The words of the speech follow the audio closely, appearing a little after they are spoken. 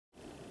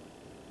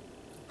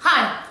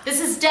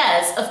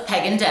Des of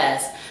Peg and Des.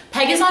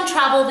 Peg is on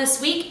travel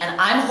this week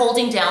and I'm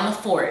holding down the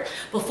fort.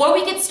 Before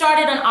we get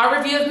started on our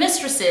review of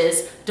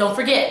Mistresses, don't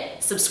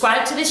forget,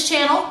 subscribe to this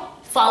channel,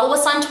 follow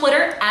us on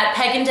Twitter at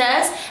Peg and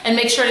Des, and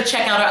make sure to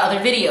check out our other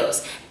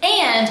videos.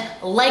 And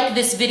like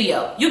this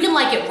video. You can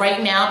like it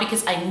right now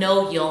because I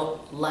know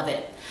you'll love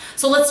it.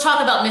 So let's talk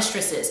about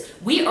Mistresses.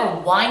 We are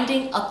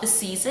winding up the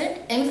season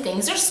and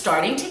things are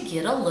starting to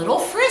get a little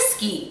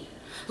frisky.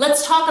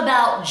 Let's talk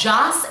about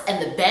Joss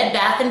and the Bed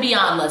Bath &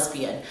 Beyond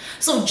lesbian.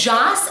 So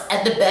Joss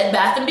and the Bed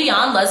Bath &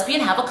 Beyond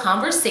lesbian have a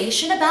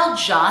conversation about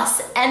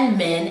Joss and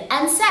men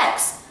and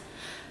sex.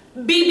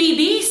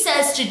 BBB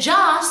says to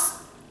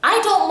Joss, I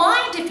don't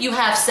mind if you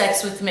have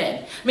sex with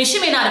men. I mean, she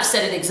may not have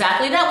said it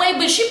exactly that way,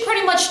 but she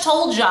pretty much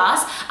told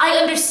Joss, I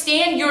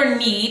understand your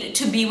need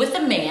to be with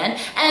a man,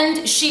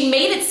 and she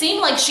made it seem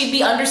like she'd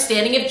be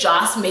understanding if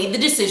Joss made the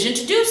decision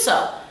to do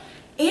so.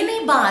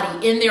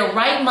 Anybody in their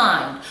right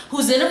mind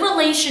who's in a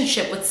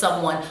relationship with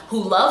someone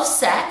who loves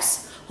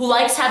sex, who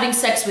likes having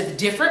sex with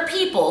different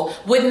people,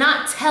 would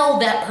not tell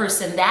that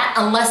person that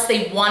unless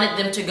they wanted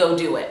them to go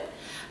do it.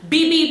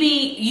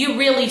 BBB, you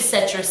really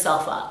set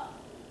yourself up.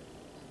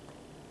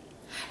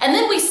 And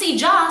then we see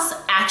Joss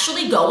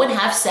actually go and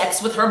have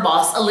sex with her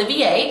boss,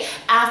 Olivier,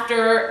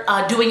 after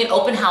doing an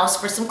open house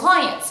for some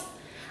clients.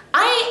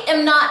 I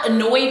am not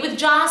annoyed with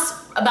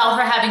Joss about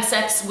her having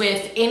sex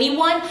with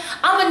anyone.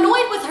 I'm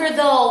annoyed with her,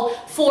 though,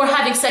 for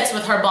having sex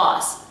with her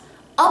boss.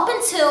 Up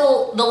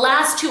until the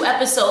last 2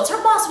 episodes,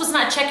 her boss was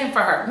not checking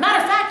for her.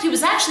 Matter of fact, he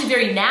was actually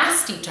very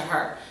nasty to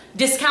her,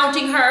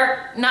 discounting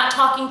her, not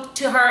talking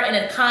to her in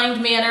a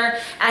kind manner,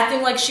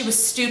 acting like she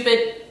was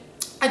stupid.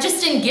 I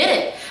just didn't get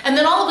it. And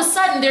then all of a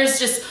sudden, there's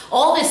just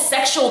all this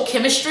sexual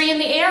chemistry in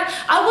the air.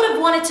 I would have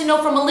wanted to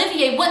know from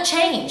Olivier what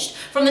changed.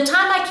 From the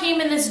time I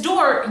came in this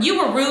door, you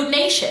were Rude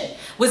Nation.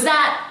 Was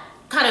that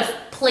kind of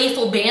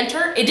playful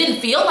banter? It didn't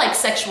feel like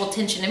sexual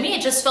tension to me.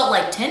 It just felt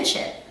like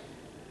tension.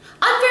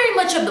 I'm very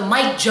much of the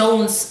Mike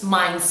Jones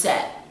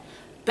mindset.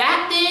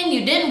 Back then,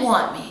 you didn't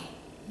want me.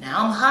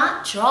 Now I'm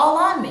hot, you're all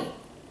on me.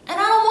 And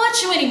I don't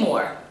want you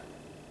anymore.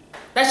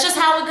 That's just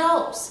how it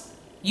goes.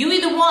 You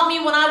either want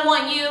me when I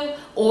want you,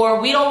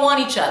 or we don't want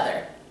each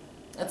other.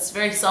 That's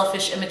very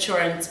selfish, immature,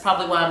 and it's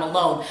probably why I'm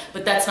alone,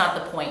 but that's not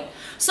the point.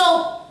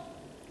 So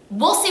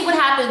we'll see what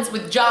happens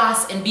with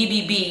Joss and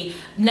BBB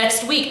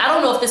next week. I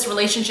don't know if this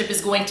relationship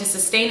is going to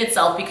sustain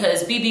itself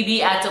because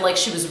BBB acted like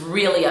she was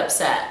really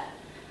upset.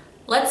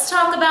 Let's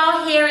talk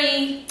about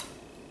Harry,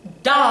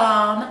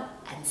 Dom,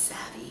 and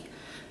Savy.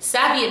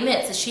 Savy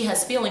admits that she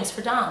has feelings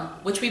for Dom,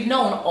 which we've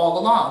known all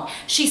along.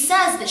 She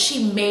says that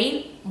she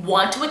may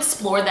want to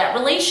explore that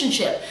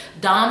relationship.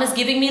 Dom is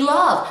giving me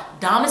love.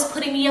 Dom is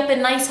putting me up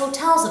in nice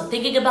hotels and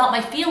thinking about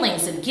my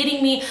feelings and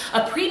getting me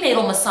a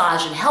prenatal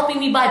massage and helping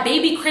me buy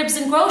baby cribs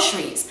and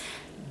groceries.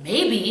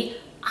 Maybe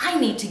I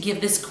need to give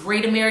this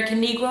great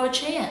American Negro a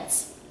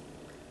chance.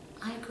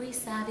 I agree,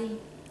 Savy.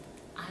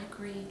 I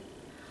agree.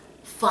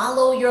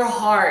 Follow your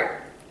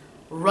heart.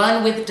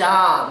 Run with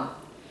Dom.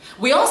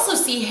 We also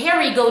see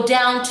Harry go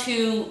down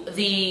to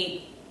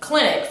the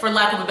clinic, for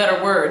lack of a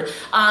better word,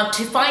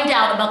 to find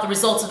out about the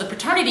results of the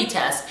paternity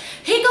test.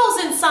 He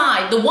goes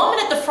inside, the woman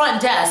at the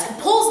front desk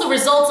pulls the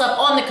results up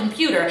on the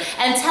computer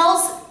and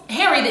tells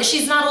Harry that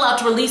she's not allowed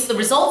to release the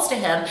results to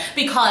him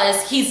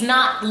because he's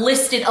not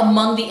listed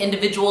among the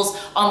individuals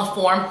on the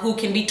form who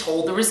can be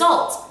told the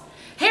results.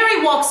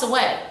 Harry walks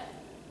away.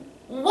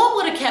 What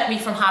would have kept me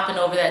from hopping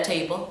over that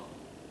table?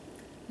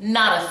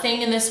 Not a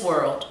thing in this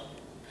world.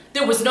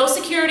 There was no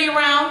security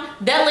around.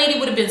 That lady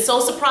would have been so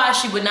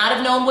surprised she would not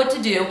have known what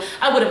to do.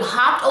 I would have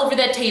hopped over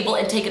that table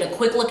and taken a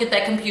quick look at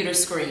that computer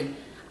screen.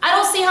 I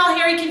don't see how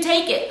Harry can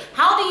take it.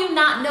 How do you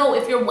not know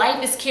if your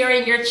wife is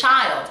carrying your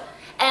child?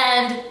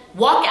 And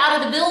walk out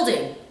of the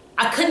building.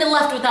 I couldn't have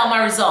left without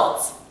my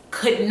results.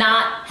 Could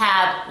not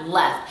have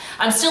left.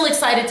 I'm still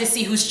excited to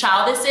see whose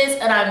child this is,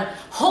 and I'm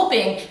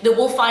hoping that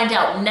we'll find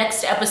out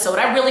next episode.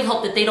 I really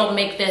hope that they don't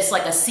make this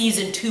like a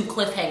season 2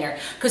 cliffhanger,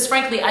 because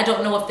frankly, I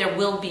don't know if there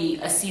will be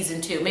a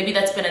season 2. Maybe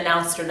that's been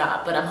announced or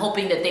not, but I'm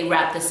hoping that they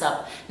wrap this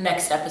up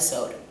next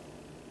episode.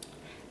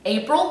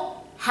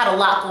 April had a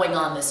lot going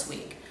on this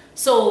week.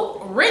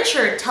 So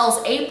Richard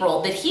tells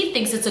April that he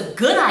thinks it's a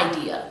good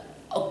idea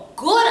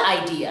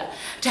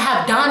to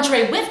have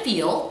Dondre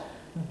Whitfield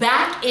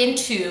back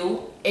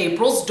into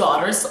April's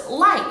daughter's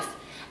life.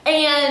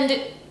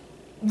 And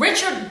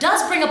Richard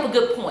does bring up a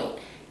good point.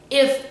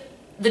 If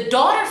the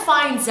daughter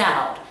finds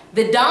out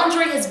that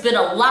Dondre has been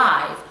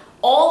alive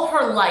all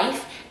her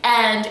life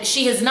and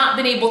she has not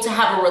been able to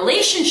have a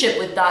relationship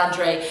with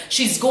Dondre,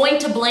 she's going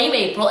to blame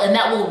April, and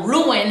that will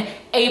ruin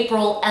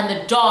April and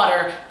the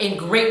daughter in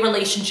great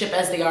relationship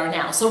as they are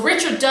now. So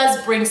Richard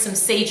does bring some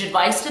sage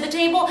advice to the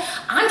table.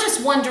 I'm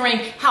just wondering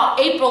how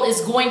April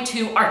is going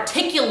to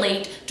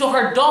articulate to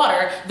her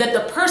daughter that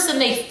the person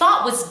they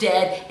thought was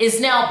dead is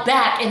now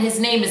back and his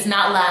name is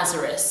not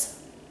Lazarus.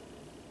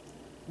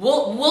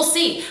 We'll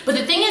see. But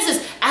the thing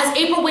is as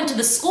April went to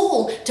the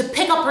school to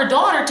pick up her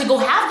daughter to go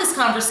have this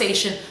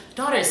conversation, the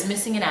daughter is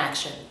missing in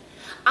action.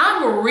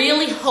 I'm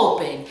really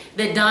hoping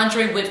that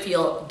Dondre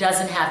Whitfield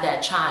doesn't have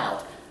that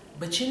child.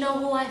 But you know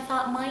who I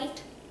thought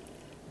might?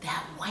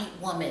 That white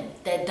woman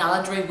that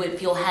Dondre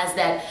Whitfield has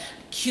that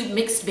cute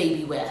mixed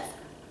baby with.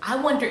 I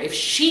wonder if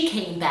she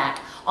came back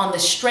on the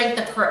strength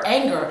of her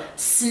anger,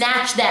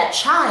 snatched that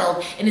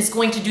child, and is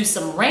going to do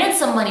some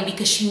ransom money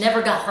because she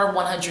never got her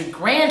 100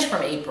 grand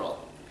from April.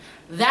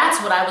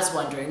 That's what I was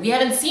wondering. We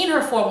haven't seen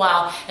her for a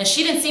while, and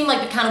she didn't seem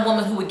like the kind of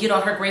woman who would get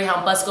on her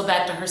Greyhound bus, go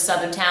back to her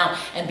southern town,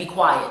 and be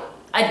quiet.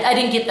 I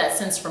didn't get that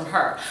sense from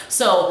her.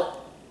 So,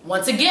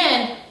 once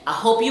again, I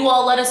hope you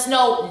all let us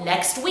know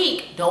next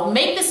week. Don't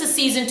make this a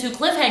season 2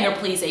 cliffhanger,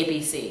 please,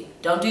 ABC.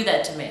 Don't do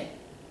that to me.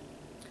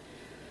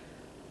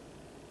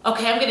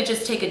 Okay, I'm going to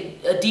just take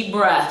a deep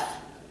breath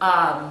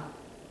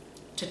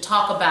to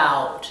talk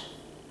about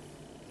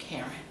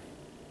Karen.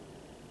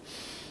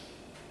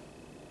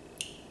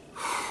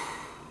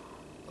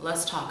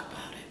 Let's talk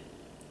about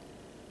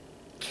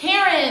it.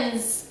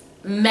 Karen's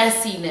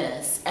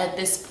messiness at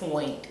this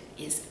point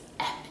is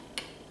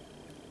epic.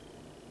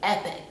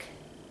 Epic,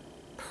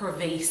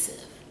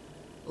 pervasive,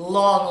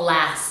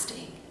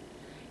 long-lasting.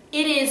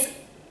 It is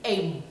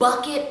a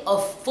bucket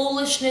of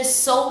foolishness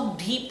so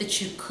deep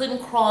that you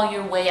couldn't crawl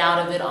your way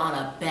out of it on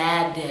a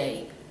bad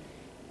day.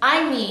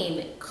 I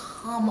mean,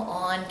 come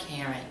on,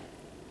 Karen.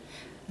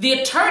 The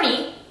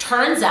attorney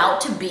turns out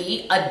to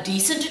be a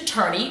decent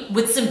attorney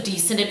with some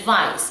decent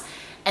advice.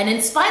 And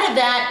in spite of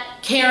that,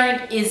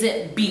 Karen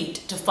isn't beat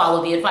to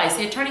follow the advice.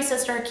 The attorney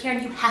says to her,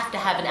 Karen, you have to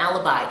have an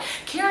alibi.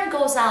 Karen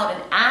goes out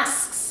and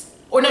asks,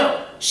 or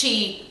no,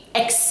 she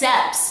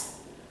accepts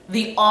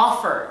the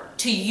offer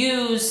to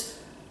use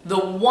the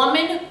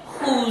woman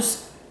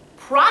who's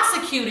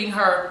prosecuting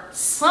her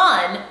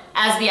son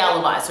as the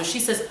alibi. So she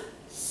says,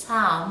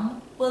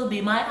 Sam will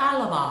be my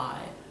alibi.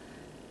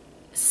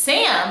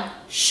 Sam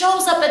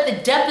shows up at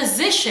the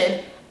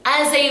deposition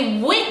as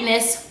a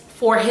witness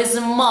for his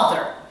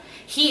mother.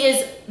 He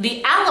is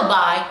the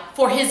alibi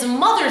for his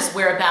mother's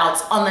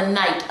whereabouts on the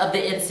night of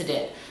the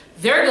incident.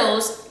 There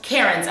goes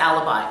Karen's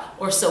alibi,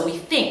 or so we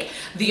think.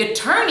 The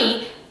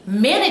attorney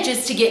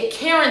manages to get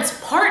Karen's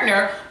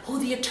partner, who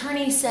the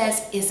attorney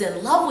says is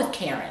in love with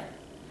Karen.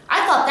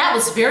 I thought that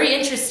was very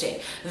interesting.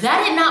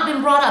 That had not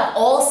been brought up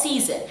all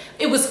season.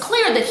 It was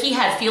clear that he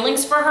had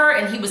feelings for her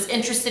and he was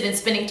interested in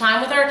spending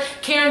time with her.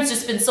 Karen's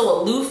just been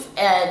so aloof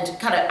and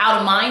kind of out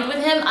of mind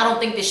with him. I don't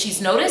think that she's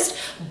noticed,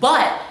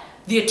 but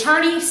the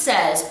attorney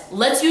says,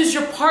 let's use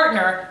your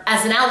partner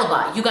as an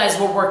alibi. You guys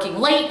were working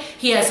late.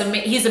 He's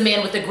a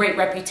man with a great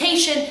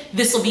reputation.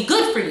 This will be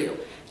good for you.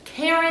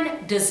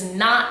 Karen does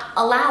not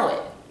allow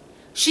it.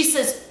 She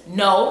says,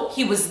 no,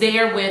 he was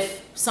there with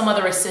some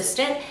other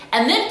assistant,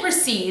 and then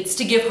proceeds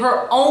to give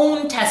her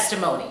own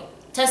testimony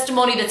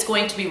that's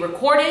going to be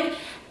recorded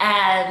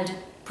and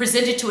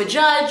presented to a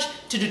judge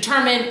to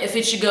determine if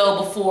it should go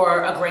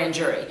before a grand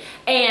jury.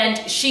 And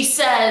she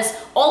says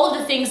all of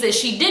the things that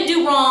she did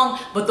do wrong,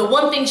 but the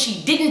one thing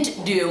she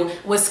didn't do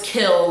was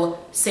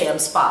kill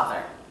Sam's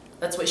father.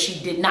 That's what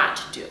she did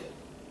not do.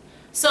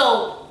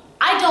 So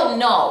I don't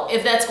know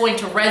if that's going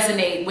to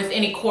resonate with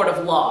any court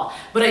of law,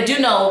 but I do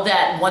know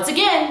that, once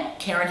again,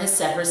 Karen has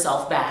set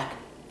herself back.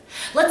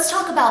 Let's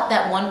talk about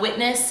that one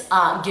witness,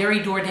 Gary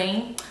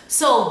Dourdain.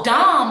 So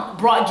Dom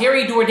brought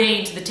Gary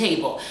Dourdain to the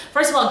table.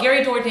 First of all,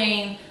 Gary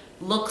Dourdain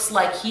looks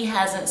like he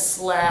hasn't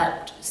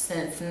slept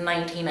since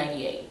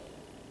 1998.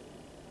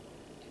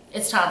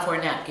 It's time for a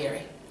nap,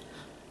 Gary.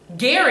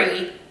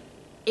 Gary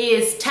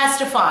is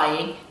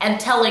testifying and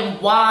telling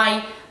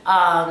why,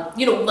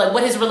 like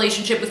what his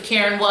relationship with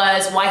Karen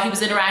was, why he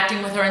was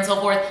interacting with her and so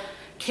forth.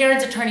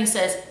 Karen's attorney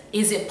says,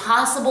 is it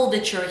possible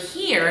that you're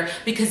here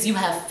because you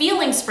have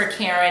feelings for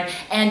Karen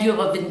and you have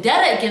a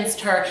vendetta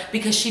against her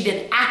because she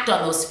didn't act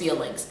on those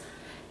feelings?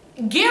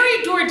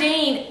 Gary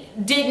Dourdain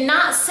did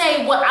not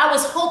say what I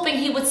was hoping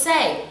he would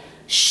say.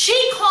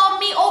 She called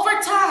me over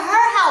to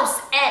her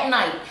house at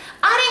night.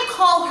 I didn't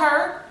call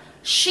her.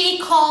 She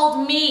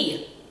called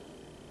me.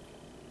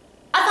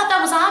 I thought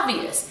that was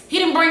obvious. He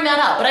didn't bring that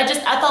up, but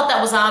I thought that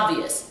was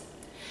obvious.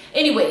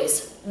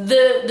 Anyways,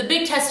 the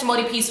big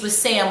testimony piece was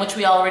Sam, which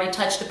we already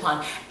touched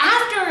upon.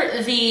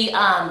 After the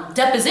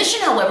deposition,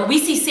 however, we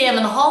see Sam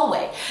in the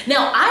hallway.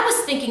 Now, I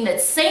was thinking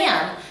that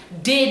Sam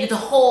did the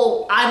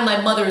whole I'm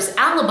my mother's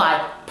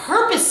alibi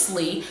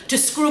purposely to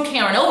screw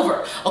Karen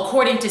over.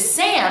 According to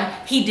Sam,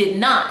 he did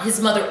not. His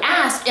mother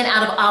asked, and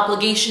out of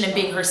obligation and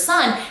being her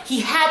son,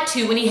 he had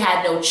to and he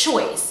had no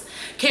choice.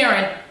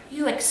 Karen,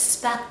 you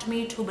expect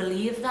me to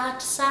believe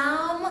that,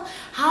 Sam?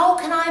 How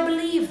can I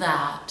believe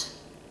that?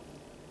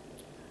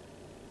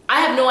 I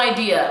have no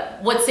idea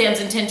what Sam's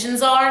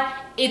intentions are.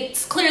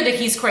 It's clear that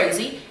he's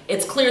crazy.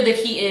 It's clear that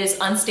he is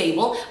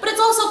unstable, but it's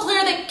also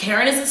clear that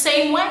Karen is the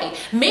same way.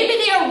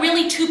 Maybe they are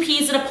really two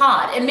peas in a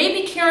pod, and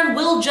maybe Karen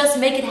will just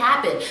make it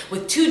happen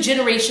with 2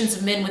 generations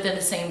of men within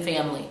the same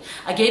family.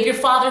 I gave your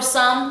father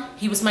some.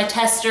 He was my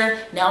tester.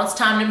 Now it's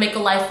time to make a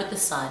life with the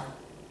son.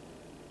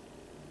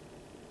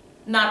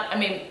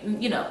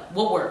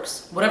 What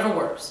works, whatever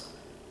works.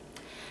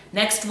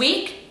 Next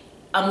week,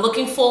 I'm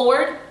looking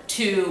forward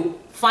to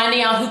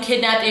finding out who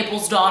kidnapped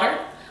April's daughter.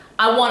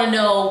 I want to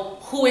know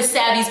who is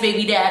Savy's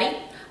baby daddy.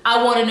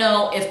 I want to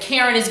know if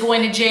Karen is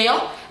going to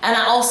jail. And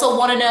I also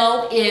want to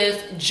know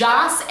if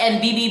Joss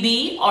and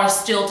BBB are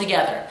still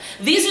together.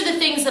 These are the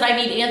things that I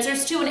need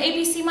answers to. And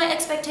ABC, my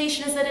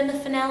expectation is that in the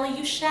finale,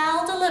 you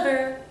shall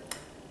deliver.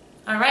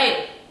 All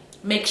right.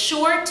 Make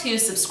sure to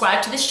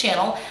subscribe to this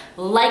channel,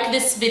 like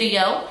this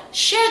video,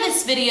 share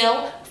this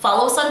video,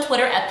 follow us on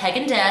Twitter at Peg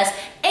and Des,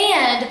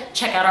 and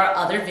check out our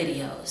other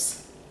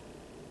videos.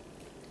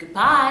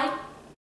 Goodbye.